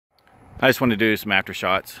I just wanted to do some after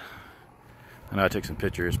shots. I know I took some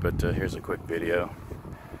pictures, but here's a quick video.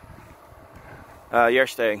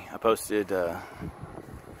 Yesterday I posted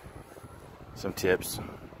some tips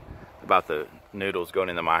about the noodles going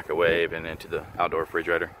in the microwave and into the outdoor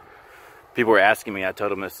refrigerator. People were asking me, I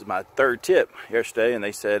told them this is my third tip yesterday, and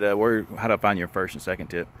they said, how do I find your first and second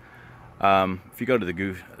tip? If you go to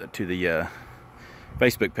the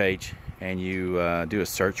Facebook page and you do a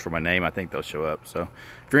search for my name, I think they'll show up. So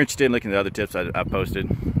if you're interested in looking at the other tips I posted,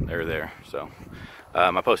 they're there. So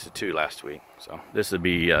I posted 2 last week, so this would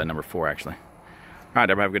be number 4 actually. All right,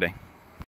 everybody have a good day.